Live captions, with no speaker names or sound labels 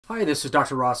Hi, this is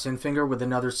Dr. Ross Infinger with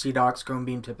another CDOCS cone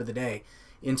beam tip of the day.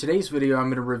 In today's video, I'm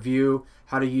going to review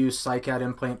how to use SICAT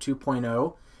Implant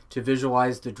 2.0 to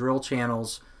visualize the drill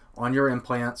channels on your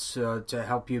implants to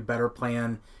help you better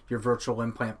plan your virtual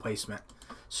implant placement.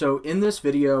 So in this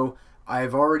video,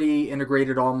 I've already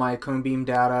integrated all my cone beam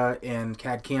data and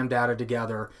CAD/CAM data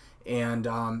together, and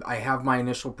I have my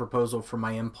initial proposal for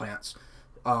my implants.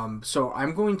 So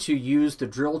I'm going to use the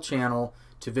drill channel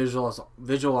to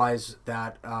visualize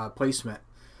that placement.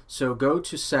 So go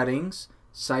to Settings,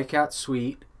 SICAT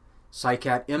Suite,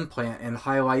 SICAT Implant, and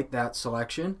highlight that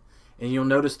selection, and you'll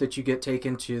notice that you get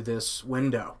taken to this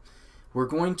window. We're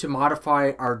going to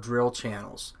modify our drill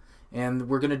channels, and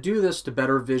we're going to do this to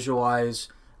better visualize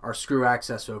our screw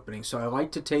access opening. So I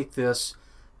like to take this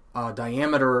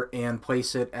diameter and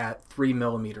place it at 3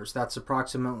 millimeters. That's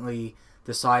approximately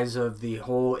the size of the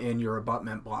hole in your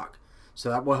abutment block. So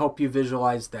that will help you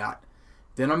visualize that.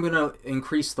 Then I'm going to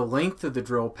increase the length of the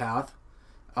drill path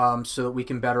so that we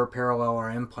can better parallel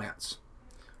our implants.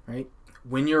 Right?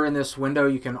 When you're in this window,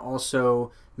 you can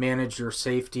also manage your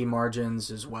safety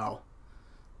margins as well,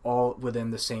 all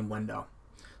within the same window.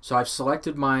 So I've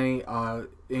selected my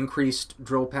increased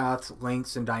drill path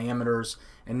lengths and diameters,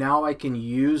 and now I can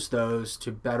use those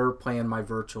to better plan my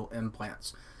virtual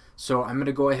implants. So I'm going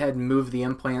to go ahead and move the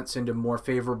implants into more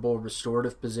favorable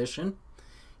restorative position,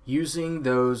 using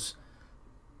those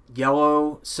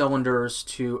yellow cylinders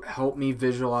to help me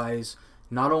visualize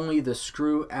not only the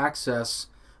screw access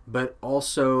but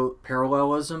also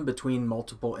parallelism between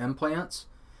multiple implants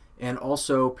and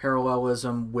also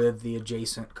parallelism with the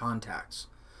adjacent contacts.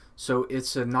 So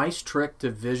it's a nice trick to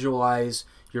visualize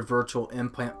your virtual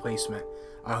implant placement.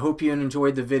 I hope you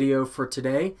enjoyed the video for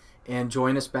today, and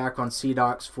join us back on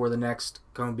CDOCS for the next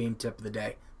cone beam tip of the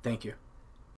day. Thank you.